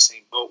are in the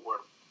same boat where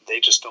they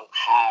just don't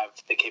have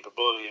the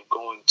capability of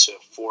going to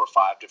 4 or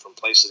 5 different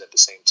places at the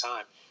same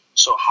time.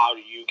 So how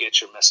do you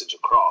get your message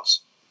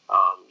across?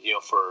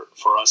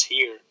 For us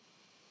here,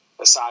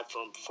 aside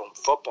from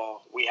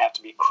football, we have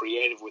to be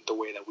creative with the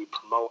way that we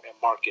promote and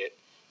market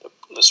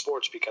the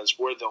sports, because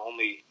we're the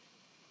only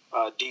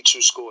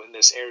D2 school in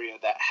this area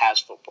that has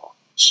football.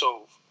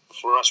 So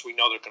for us, we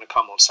know they're going to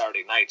come on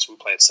Saturday nights. We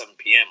play at 7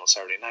 p.m. on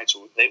Saturday nights.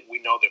 So we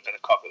know they're going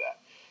to cover that.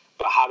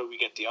 But how do we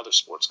get the other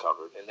sports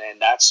covered? And then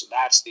that's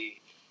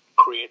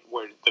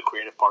where the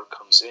creative part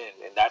comes in,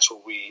 and that's where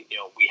we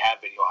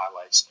have video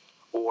highlights,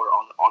 or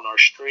on our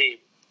stream.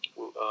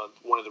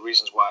 One of the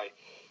reasons why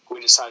we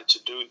decided to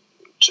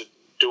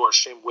do our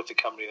stream with the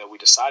company that we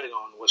decided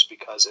on was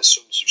because as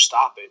soon as you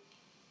stop it,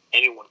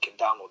 anyone can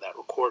download that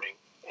recording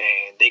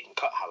and they can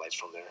cut highlights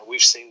from there. And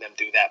we've seen them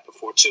do that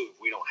before too.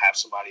 If we don't have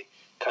somebody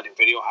cutting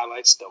video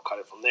highlights, they'll cut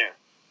it from there.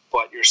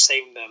 But you're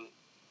saving them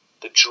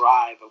the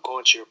drive of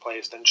going to your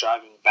place, then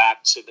driving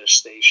back to their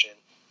station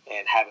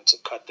and having to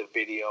cut the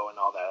video and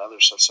all that other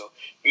stuff. So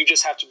you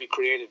just have to be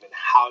creative in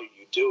how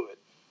you do it.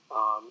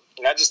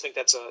 And I just think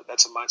that's a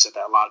mindset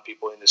that a lot of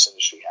people in this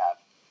industry have.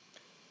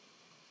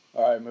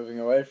 All right, moving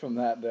away from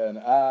that then.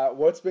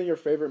 What's been your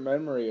favorite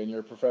memory in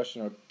your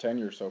professional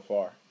tenure so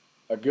far?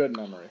 A good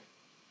memory.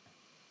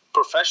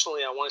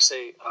 Professionally, I want to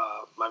say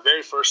my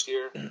very first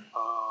year,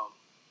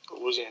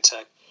 Louisiana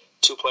Tech,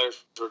 2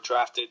 players were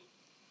drafted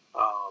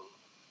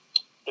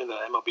in the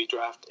MLB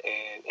draft,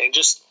 and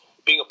just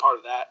being a part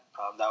of that,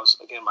 that was,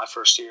 again, my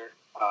first year.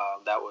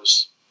 That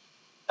was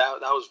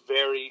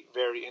very,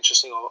 very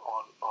interesting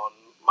on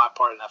my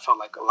part, and I felt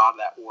like a lot of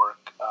that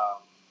work,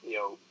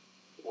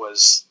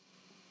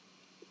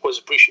 was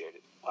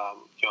appreciated.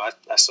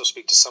 I still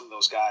speak to some of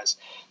those guys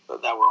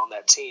that were on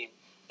that team,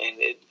 and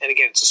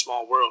again, it's a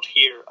small world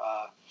here.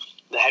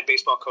 The head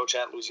baseball coach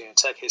at Louisiana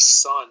Tech, his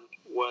son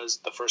was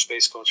the first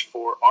base coach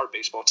for our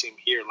baseball team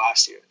here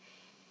last year.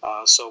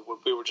 So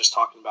we were just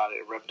talking about it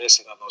and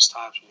reminiscing on those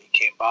times when he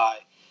came by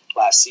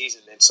last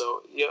season. And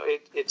so,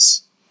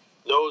 it's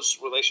those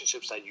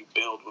relationships that you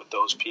build with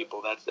those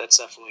people. That's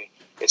definitely,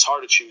 it's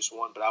hard to choose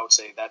one, but I would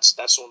say that's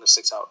the one that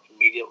sticks out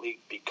immediately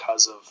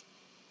because of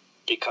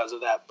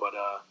that. But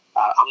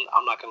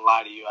I'm not going to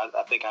lie to you.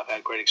 I think I've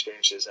had great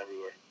experiences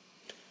everywhere.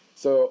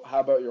 So how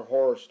about your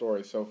horror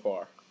story so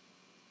far?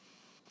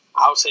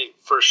 I would say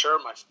for sure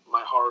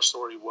my horror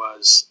story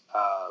was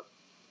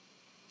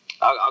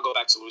I'll go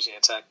back to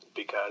Louisiana Tech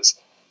because,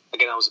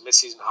 again, I was a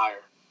midseason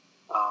hire.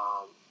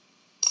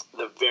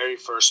 The very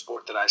first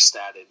sport that I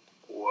started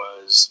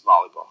was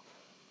volleyball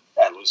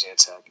at Louisiana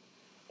Tech,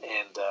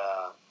 and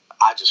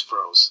I just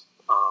froze.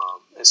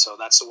 And so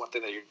that's the one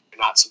thing that you're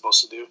not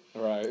supposed to do.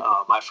 Right.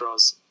 I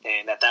froze,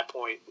 and at that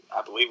point,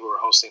 I believe we were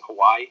hosting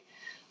Hawaii,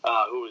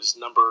 who was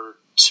number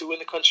 2 in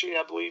the country,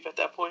 I believe, at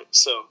that point.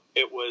 So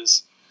it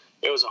was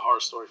a horror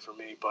story for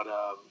me. But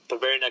the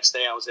very next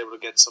day, I was able to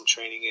get some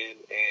training in,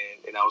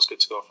 and I was good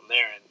to go from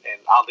there.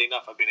 And oddly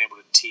enough, I've been able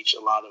to teach a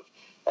lot of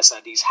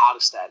SIDs how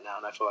to stat now,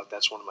 and I feel like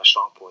that's one of my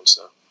strong points.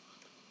 So.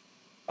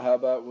 How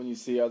about when you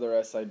see other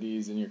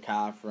SIDs in your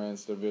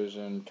conference,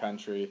 division,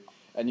 country,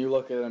 and you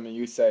look at them and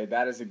you say,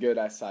 that is a good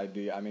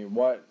SID? I mean,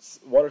 what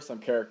are some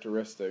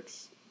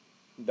characteristics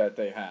that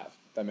they have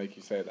that make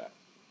you say that?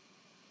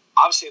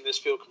 Obviously, in this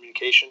field,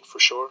 communication, for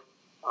sure.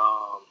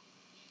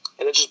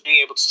 And then just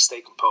being able to stay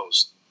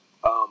composed.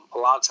 A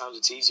lot of times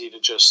it's easy to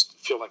just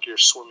feel like you're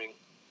swimming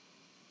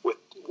with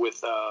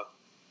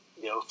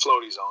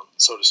floaties on,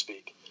 so to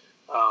speak.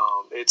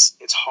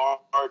 It's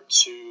hard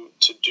to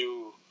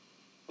do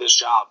this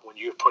job when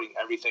you're putting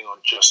everything on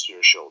just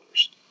your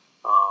shoulders.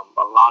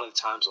 A lot of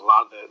times, a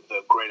lot of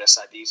the great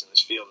SIDs in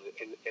this field,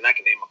 and I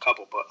can name a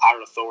couple, but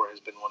Ira Thor has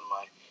been one of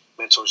my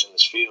mentors in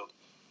this field.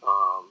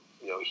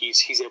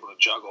 He's able to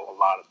juggle a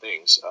lot of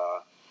things.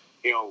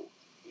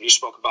 You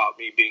spoke about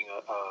me being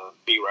a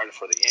beat writer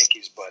for the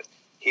Yankees, but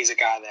he's a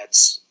guy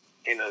that's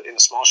in a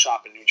small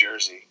shop in New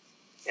Jersey,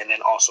 and then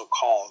also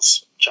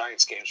calls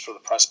Giants games for the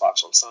press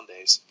box on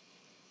Sundays.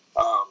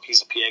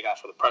 He's a PA guy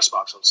for the press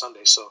box on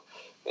Sundays. So,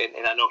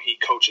 and I know he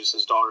coaches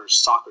his daughter's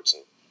soccer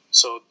team.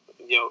 So,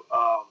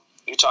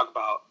 you talk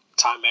about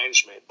time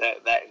management.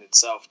 That in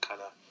itself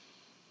kind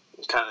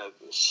of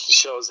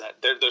shows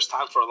that there's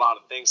time for a lot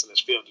of things in this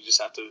field. You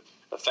just have to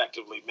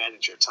effectively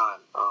manage your time.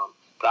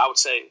 But I would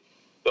say,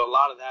 a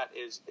lot of that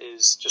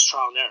is just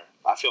trial and error.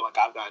 I feel like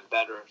I've gotten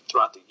better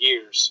throughout the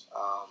years.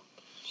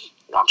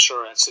 I'm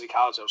sure at City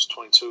College I was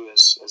 22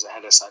 as a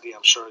head SID.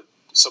 I'm sure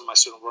some of my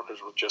student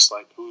workers were just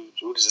like,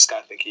 who does this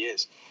guy think he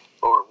is?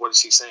 Or what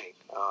is he saying?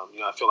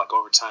 I feel like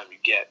over time you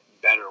get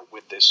better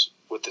with this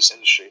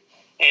industry.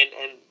 And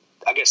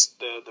I guess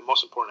the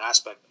most important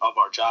aspect of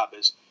our job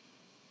is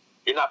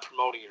you're not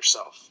promoting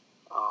yourself.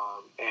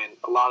 And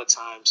a lot of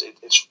times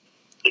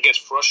it gets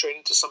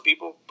frustrating to some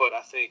people, but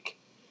I think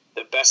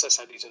the best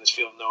SIDs in this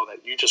field know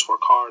that you just work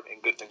hard and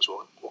good things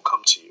will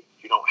come to you.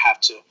 You don't have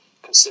to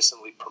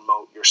consistently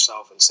promote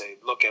yourself and say,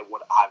 look at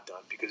what I've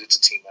done, because it's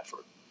a team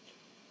effort.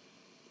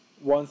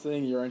 One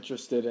thing you're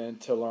interested in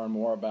to learn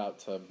more about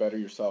to better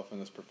yourself in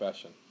this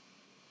profession?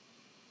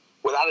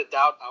 Without a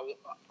doubt, I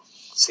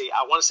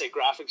want to say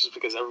graphics just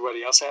because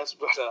everybody else has,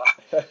 but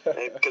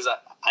because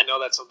I know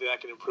that's something I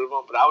can improve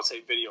on, but I would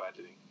say video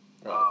editing.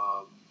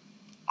 Right.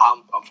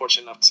 I'm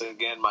fortunate enough to,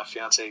 again, my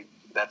fiance,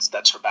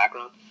 that's her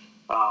background.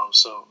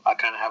 So I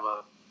kind of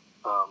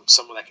have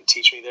someone that can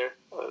teach me there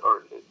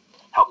or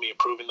help me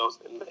improve in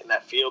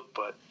that field.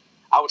 But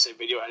I would say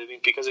video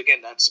editing because,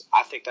 again,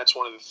 I think that's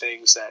one of the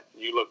things that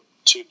you look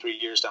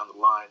 2-3 years down the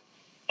line,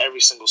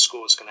 every single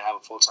school is going to have a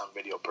full-time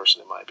video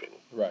person, in my opinion.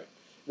 Right.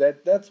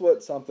 That's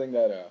something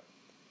that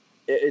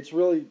it's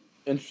really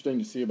interesting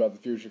to see about the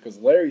future because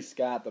Larry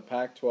Scott, the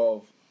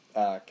Pac-12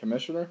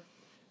 commissioner,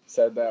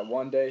 said that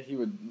one day he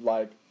would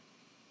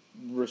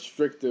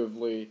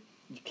restrictively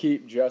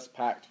keep just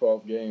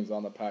Pac-12 games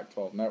on the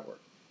Pac-12 network.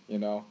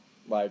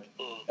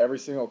 Every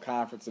single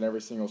conference and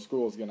every single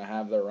school is going to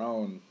have their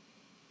own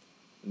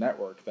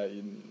network that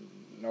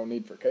no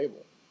need for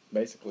cable.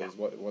 Basically, is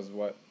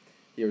what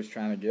he was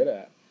trying to get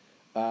at.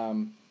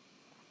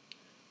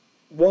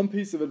 One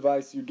piece of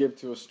advice you give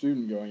to a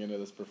student going into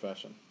this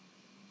profession?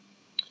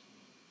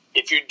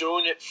 If you're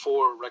doing it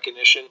for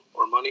recognition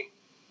or money,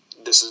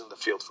 this isn't the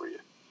field for you.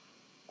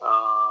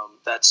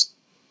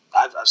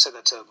 I've said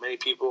that to many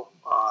people.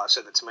 I've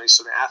said that to many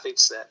student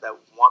athletes that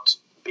want to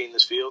be in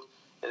this field.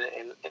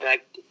 And I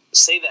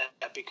say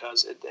that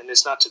because, and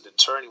it's not to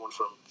deter anyone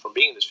from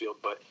being in this field,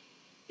 but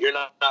you're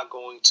not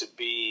going to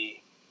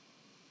be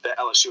the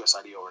LSU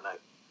SID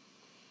overnight.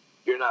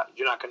 You're not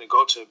going to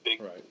go to a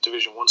big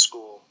Division I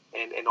school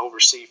and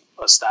oversee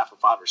a staff of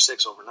 5 or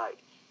 6 overnight.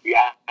 You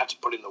have to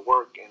put in the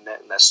work, and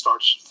that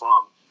starts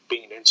from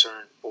being an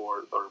intern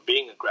or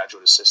being a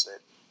graduate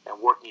assistant and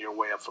working your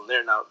way up from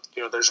there. Now,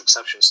 there's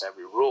exceptions to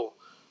every rule,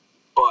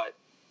 but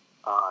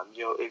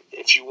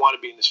if you want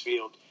to be in this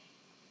field,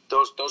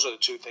 those are the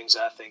two things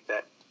that I think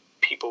that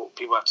people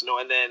have to know.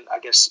 And then I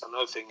guess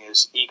another thing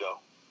is ego.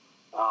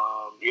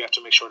 You have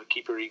to make sure to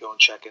keep your ego in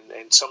check,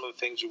 and some of the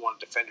things you want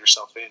to defend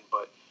yourself in,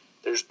 but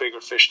there's bigger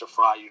fish to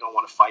fry. You don't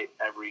want to fight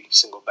every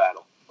single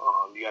battle.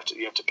 You have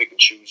to pick and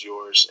choose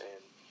yours,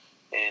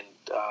 and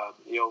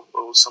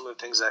some of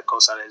the things that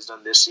COSAD has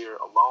done this year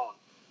alone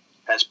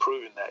has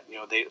proven that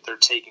they're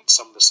taking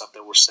some of the stuff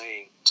that we're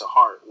saying to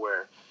heart.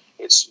 Where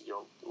it's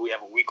we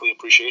have a weekly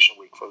appreciation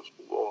week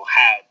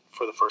had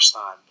for the first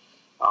time,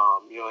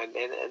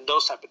 and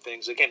those type of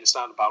things. Again, it's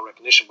not about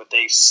recognition, but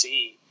they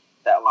see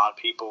that a lot of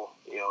people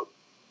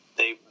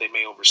they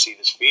may oversee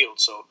this field,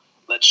 so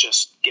let's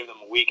just give them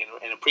a week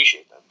and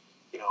appreciate them.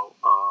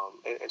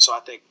 And so I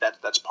think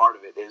that's part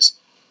of it is,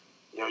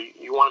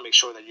 you want to make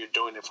sure that you're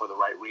doing it for the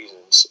right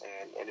reasons.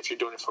 And if you're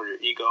doing it for your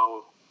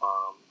ego,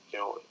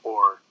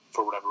 or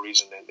for whatever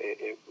reason, then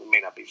it may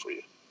not be for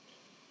you.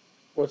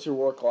 What's your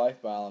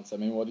work-life balance? I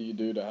mean, what do you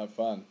do to have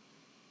fun?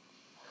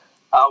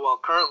 Well,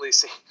 currently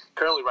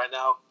right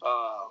now,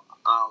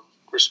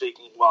 we're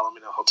speaking while I'm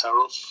in a hotel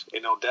room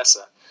in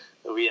Odessa.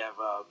 We have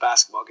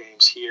basketball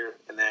games here,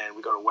 and then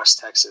we go to West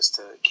Texas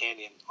to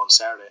Canyon on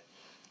Saturday.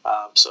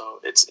 So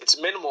it's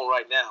minimal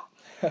right now.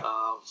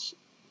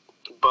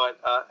 But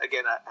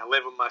again, I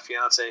live with my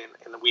fiance,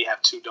 and we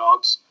have 2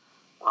 dogs.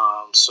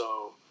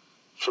 So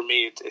for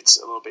me, it's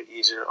a little bit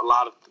easier. A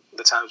lot of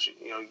the times,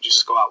 you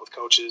just go out with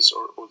coaches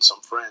or with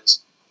some friends.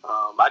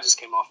 I just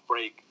came off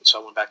break, so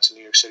I went back to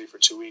New York City for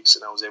 2 weeks,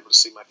 and I was able to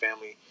see my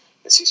family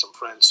and see some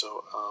friends.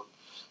 So,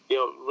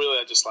 really,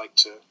 I just like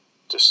to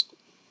just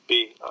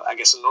be, I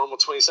guess, a normal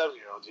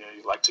 27-year-old. You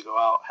like to go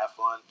out, have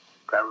fun,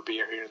 grab a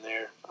beer here and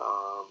there,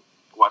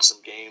 watch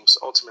some games.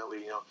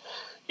 Ultimately,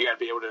 you got to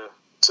be able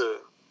to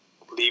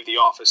leave the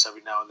office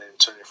every now and then and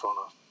turn your phone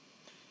off.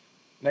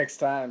 Next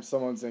time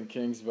someone's in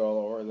Kingsville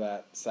or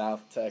that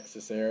South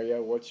Texas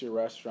area, what's your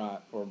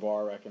restaurant or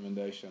bar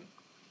recommendation?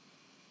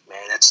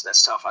 Man, that's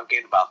tough. I've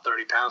gained about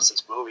 30 pounds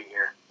since moving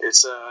here.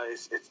 It's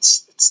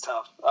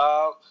tough.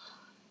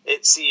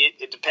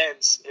 It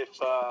depends.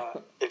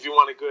 If you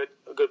want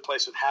a good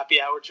place with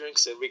happy hour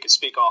drinks, then we could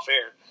speak off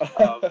air.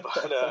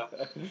 But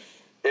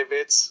if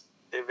it's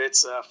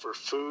for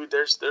food,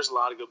 there's a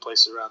lot of good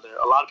places around there.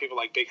 A lot of people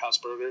like Big House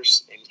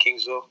Burgers in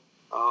Kingsville,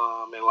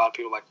 and a lot of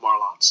people like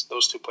Marlon's.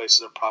 Those 2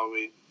 places are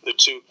probably the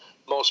 2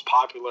 most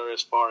popular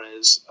as far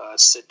as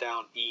sit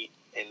down, eat,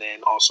 and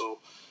then also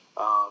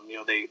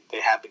they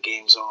have the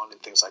games on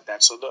and things like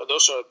that. So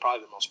those are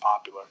probably the most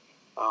popular.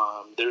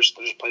 There's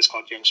a place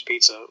called Young's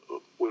Pizza,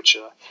 which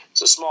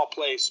it's a small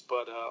place,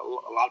 but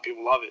a lot of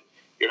people love it.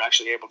 You're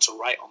actually able to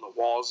write on the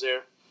walls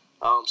there.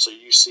 So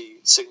you see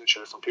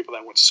signatures from people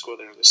that went to school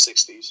there in the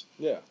 60s,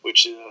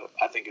 which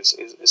I think is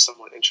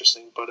somewhat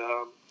interesting. But,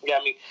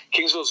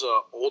 Kingsville's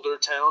an older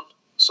town,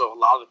 so a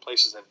lot of the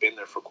places have been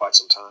there for quite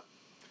some time.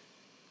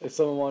 If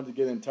someone wanted to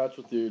get in touch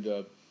with you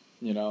to,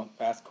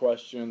 ask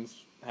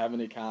questions, have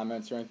any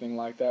comments or anything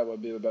like that, what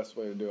would be the best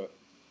way to do it?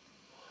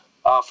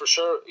 For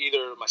sure,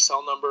 either my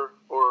cell number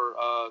or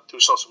through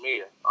social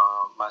media.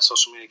 My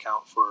social media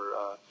account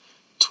for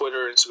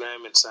Twitter,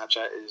 Instagram, and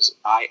Snapchat is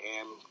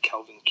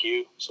I&M-Kelvin,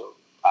 so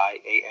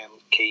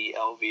IAMKELVINQ,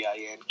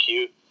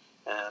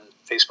 and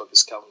Facebook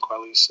is Kelvin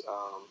Queliz.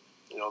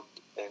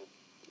 And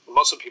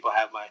most of the people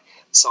have my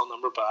cell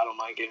number, but I don't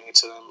mind giving it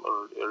to them,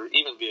 or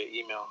even via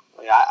email.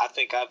 I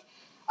think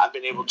I've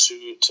been able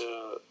to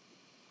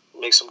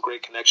make some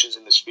great connections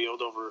in this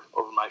field over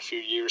my few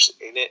years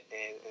in it,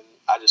 and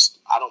I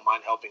don't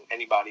mind helping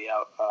anybody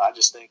out. I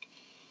just think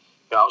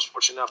I was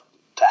fortunate enough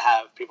to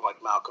have people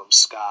like Malcolm,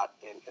 Scott,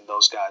 and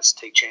those guys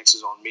take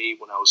chances on me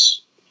when I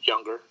was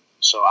younger,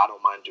 so I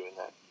don't mind doing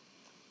that.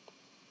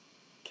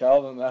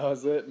 Kelvin, that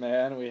was it,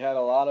 man. We had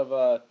a lot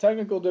of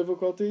technical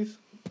difficulties.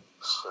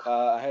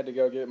 I had to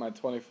go get my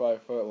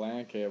 25-foot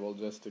LAN cable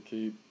just to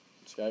keep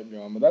Skype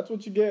going, but that's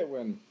what you get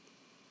when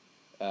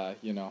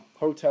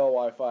hotel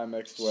Wi-Fi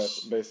mixed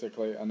with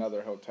basically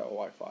another hotel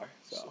Wi-Fi.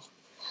 So,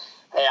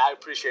 hey, I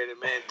appreciate it,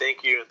 man.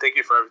 Thank you, and thank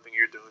you for everything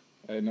you're doing.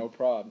 Hey, no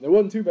problem. It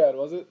wasn't too bad,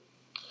 was it?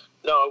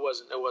 No, it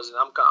wasn't.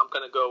 I'm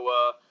gonna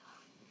go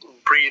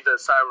breathe a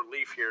sigh of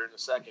relief here in a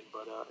second,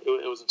 but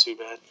it wasn't too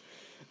bad.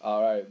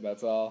 All right,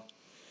 that's all.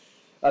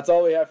 That's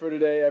all we have for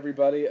today,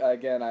 everybody.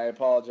 Again, I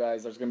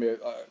apologize. There's going to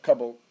be a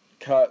couple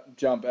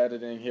jump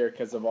editing here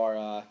because of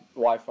our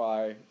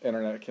Wi-Fi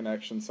internet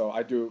connection. So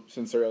I do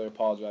sincerely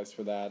apologize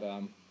for that.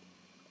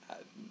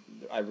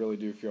 I really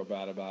do feel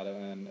bad about it,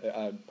 and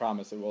I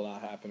promise it will not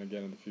happen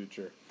again in the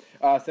future.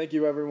 Thank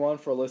you, everyone,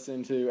 for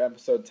listening to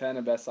episode 10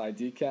 of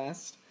SID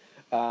Cast.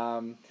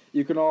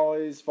 You can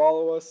always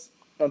follow us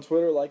on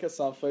Twitter, like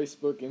us on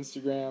Facebook,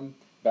 Instagram,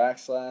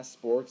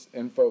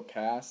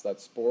 /SportsInfoCast.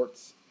 That's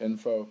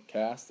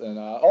SportsInfoCast. And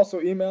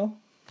also email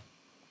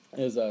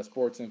is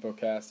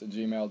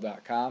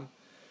sportsinfocast@gmail.com.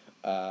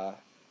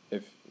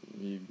 If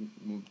you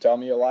tell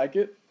me you like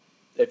it,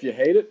 if you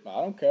hate it,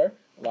 I don't care.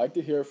 I'd like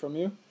to hear from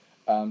you.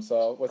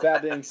 So with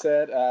that being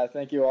said,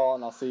 thank you all,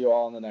 and I'll see you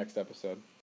all in the next episode.